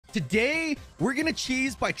Today, we're gonna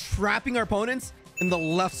cheese by trapping our opponents in the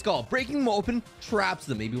left skull. Breaking them open traps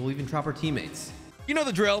them. Maybe we'll even trap our teammates. You know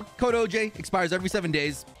the drill. Code OJ expires every 7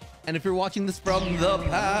 days. And if you're watching this from the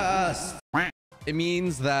past, it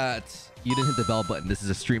means that you didn't hit the bell button. This is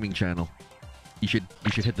a streaming channel. You should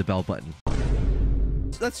hit the bell button.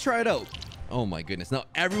 Let's try it out. Oh my goodness. Now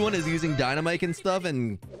everyone is using dynamite and stuff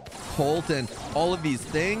and Colt and all of these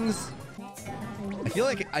things. I feel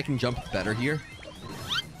like I can jump better here.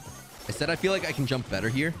 I said I feel like I can jump better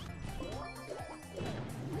here.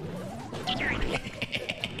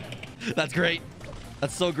 That's great.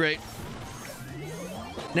 That's so great.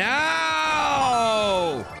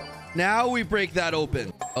 Now we break that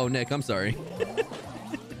open. Oh, Nick, I'm sorry.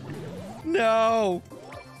 No.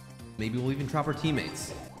 Maybe we'll even trap our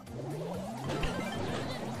teammates.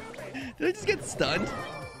 Did I just get stunned?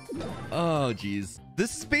 Oh, geez.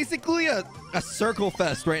 This is basically a circle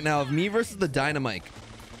fest right now of me versus the dynamite.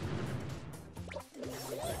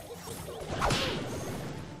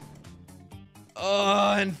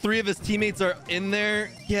 Oh, and 3 of his teammates are in there.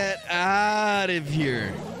 Get out of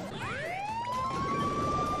here.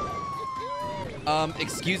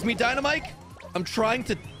 Excuse me, Dynamite? I'm trying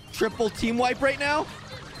to triple team wipe right now.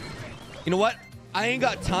 You know what? I ain't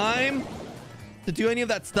got time to do any of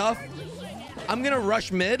that stuff. I'm gonna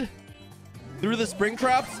rush mid through the spring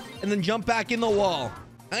traps and then jump back in the wall.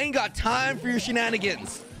 I ain't got time for your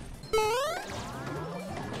shenanigans.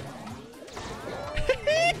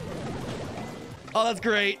 Oh, that's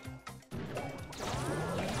great.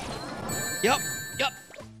 Yep.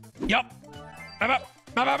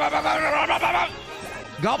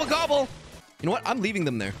 Gobble, gobble. You know what? I'm leaving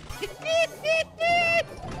them there.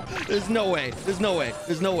 There's no way. There's no way.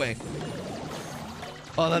 There's no way.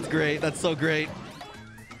 Oh, that's great. That's so great.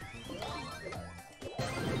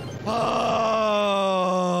 Oh.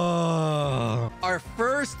 Our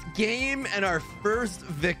first game and our first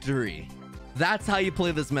victory. That's how you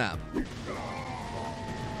play this map.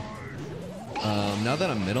 Now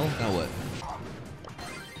that I'm middle, now what?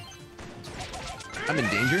 I'm in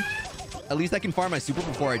danger. At least I can farm my super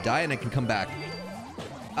before I die and I can come back.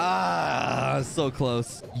 Ah, so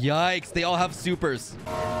close. Yikes, they all have supers.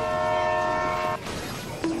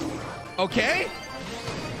 Okay.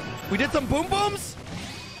 We did some boom booms.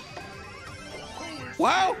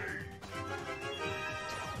 Wow.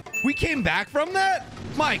 We came back from that?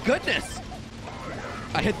 My goodness.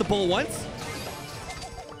 I hit the bull once.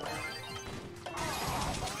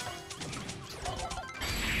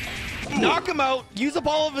 Knock him out, use up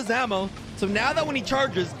all of his ammo. So now that when he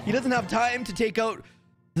charges, he doesn't have time to take out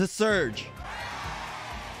the surge.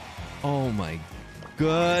 Oh my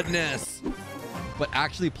goodness. But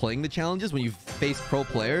actually playing the challenges when you face pro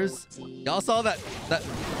players, y'all saw that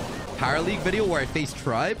Power League video where I faced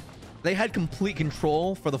Tribe? They had complete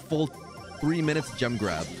control for the full 3 minutes gem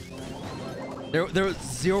grab. There was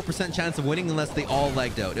 0% chance of winning unless they all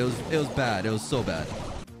lagged out. It was bad. It was so bad.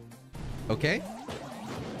 Okay.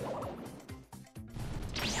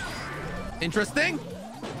 Interesting.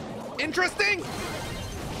 Interesting.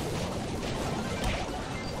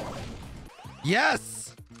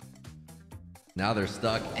 Yes. Now they're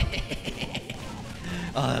stuck.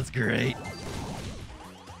 Oh, that's great.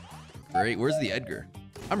 Great. Where's the Edgar?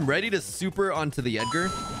 I'm ready to super onto the Edgar.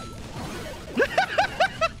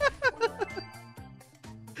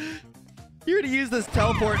 You're gonna use this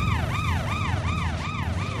teleport.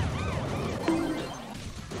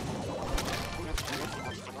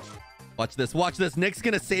 Watch this. Watch this. Nick's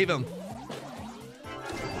gonna save him.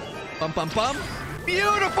 Bum, bum, bum.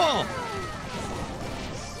 Beautiful.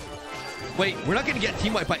 Wait, we're not gonna get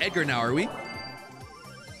team wiped by Edgar now, are we?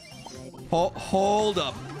 Hold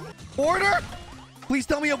up. Border? Please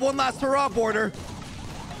tell me you have one last hurrah, Border.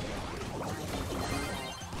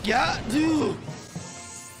 Yeah, dude.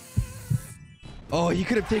 Oh, he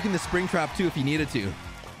could have taken the spring trap too if he needed to.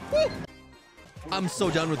 Woo. I'm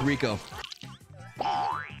so done with Rico.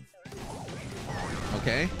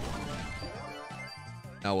 Okay.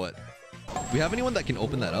 Now what? We have anyone that can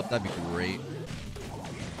open that up? That'd be great.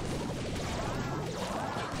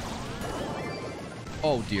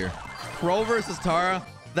 Oh dear. Crow versus Tara.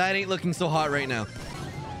 That ain't looking so hot right now.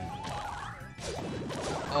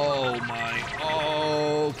 Oh my.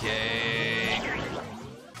 Okay.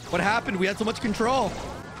 What happened? We had so much control.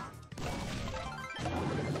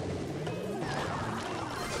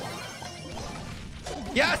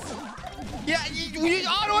 Yes. Yeah, we need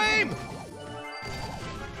auto aim.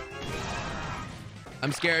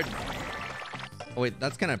 I'm scared. Oh wait,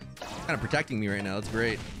 that's kind of protecting me right now. That's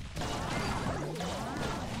great.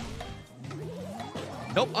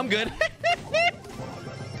 Nope, I'm good.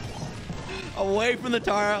 Away from the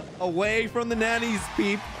Tara. Away from the nannies,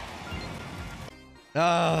 peep.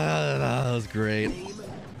 Oh, that was great.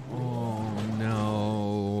 Oh,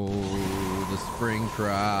 no. The spring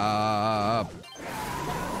trap.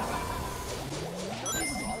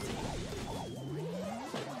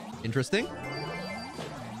 Interesting.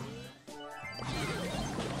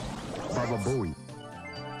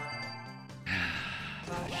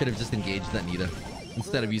 Should have just engaged that Nita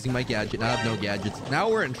instead of using my gadget. Now I have no gadgets. Now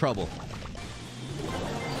we're in trouble.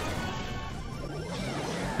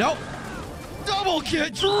 Nope. Double kill.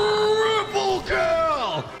 Triple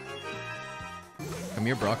kill. Come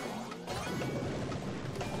here, Brock.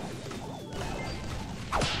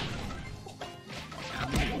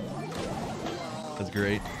 That's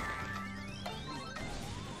great.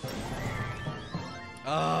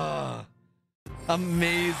 Ah,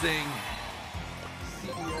 amazing.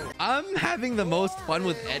 I'm having the most fun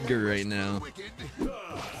with Edgar right now.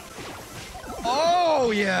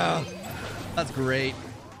 Oh, yeah. That's great.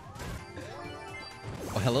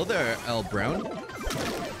 Oh, hello there, L. Brown.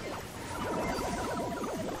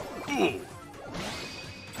 I'm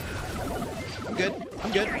good.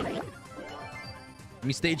 I'm good. Give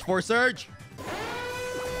me stage 4 surge.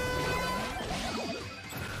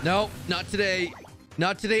 No, not today.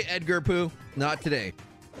 Not today, Edgar Poo. Not today.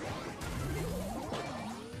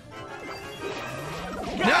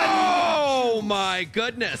 No! My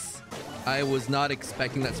goodness. I was not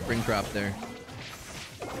expecting that spring trap there.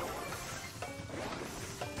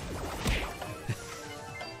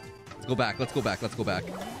 Let's go back. Let's go back. Let's go back.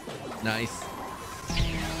 Nice.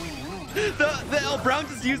 The L Brown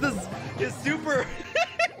just used his super.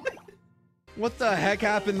 What the heck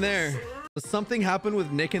happened there? Something happened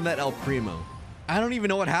with Nick and that El Primo. I don't even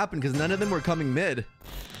know what happened because none of them were coming mid.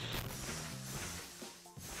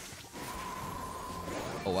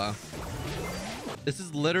 Oh, wow. This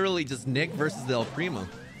is literally just Nick versus the El Primo.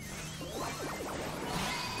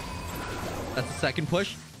 That's the second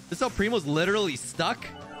push. This El Primo's literally stuck.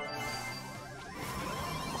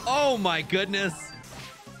 Oh my goodness.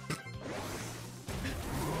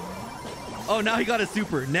 Oh, now he got a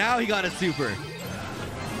super. Now he got a super.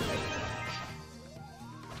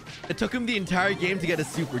 It took him the entire game to get a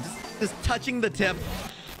super. Just touching the tip.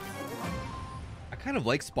 I kind of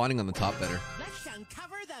like spawning on the top better. Let's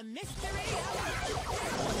uncover the mystery.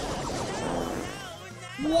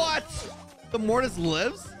 What? The Mortis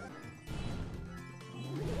lives?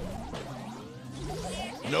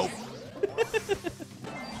 Nope.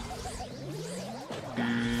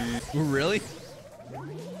 Really?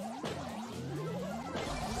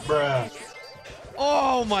 Bruh.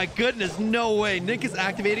 Oh my goodness, no way. Nick is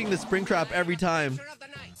activating the spring trap every time.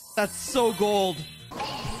 That's so gold.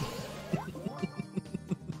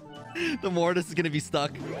 The Mortis is gonna be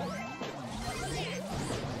stuck.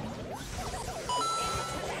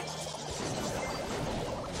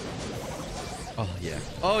 Oh yeah.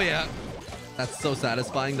 Oh yeah. That's so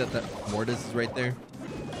satisfying that the Mortis is right there.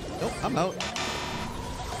 Nope, I'm out.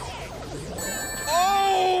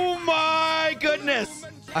 Oh my goodness.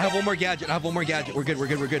 I have one more gadget. I have one more gadget. We're good. We're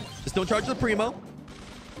good. We're good. Just don't charge the Primo.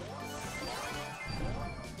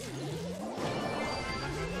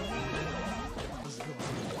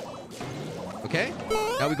 Okay.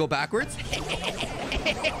 Now we go backwards.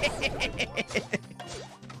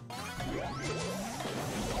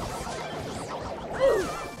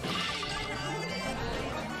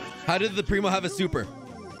 How did the Primo have a super?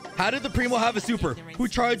 How did the Primo have a super? Who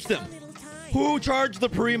charged him? Who charged the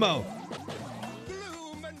Primo?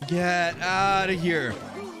 Get out of here.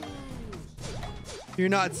 You're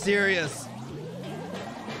not serious.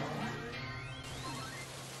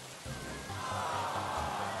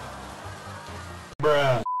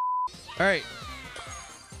 Bruh. All right.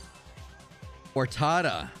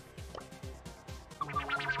 Ortada.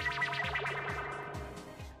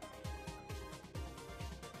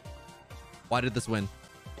 Why did this win?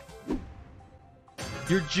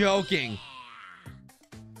 You're joking.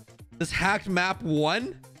 This hacked map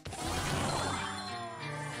won?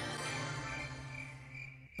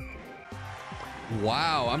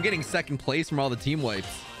 Wow, I'm getting second place from all the team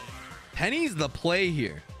wipes. Penny's the play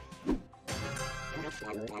here.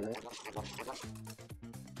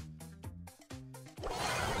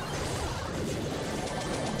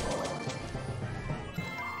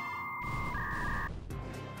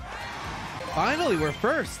 Finally, we're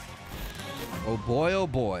first. Oh boy, oh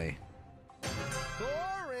boy.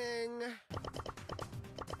 Boring.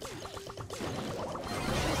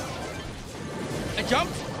 I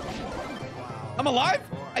jumped. I'm alive.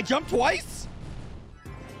 I jumped twice.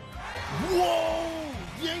 Whoa!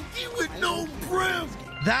 Yankee with no breath!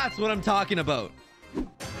 That's what I'm talking about.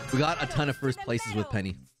 We got a ton of first places with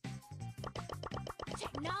Penny.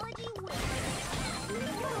 Technology wins.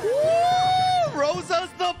 Woo! Rosa's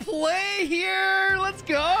the play here. Let's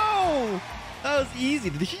go. That was easy.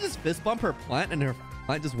 Did she just fist bump her plant and her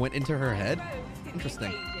plant just went into her head?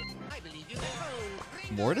 Interesting.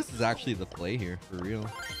 Mortis is actually the play here, for real.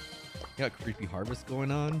 Got Creepy Harvest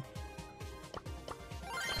going on.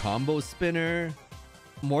 Combo Spinner.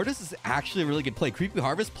 Mortis is actually a really good play. Creepy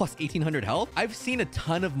Harvest plus 1800 health. I've seen a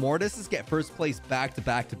ton of Mortises get first place back to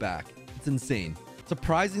back to back. It's insane.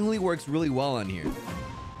 Surprisingly works really well on here.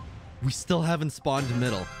 We still haven't spawned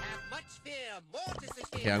middle.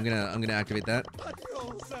 Okay, I'm gonna activate that.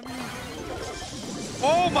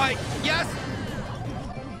 Oh my, yes!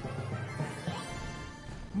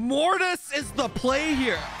 Mortis is the play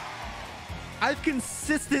here. I've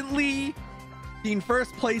consistently seen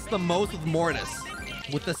first place the most with Mortis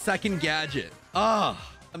with the second gadget.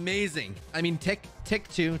 Ah, amazing. I mean,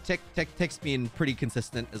 Tick's being pretty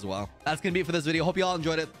consistent as well. That's gonna be it for this video. Hope you all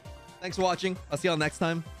enjoyed it. Thanks for watching. I'll see y'all next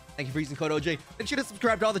time. Thank you for using code OJ. Make sure to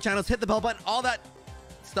subscribe to all the channels, hit the bell button, all that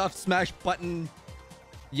stuff, smash button,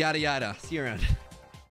 yada yada. See you around.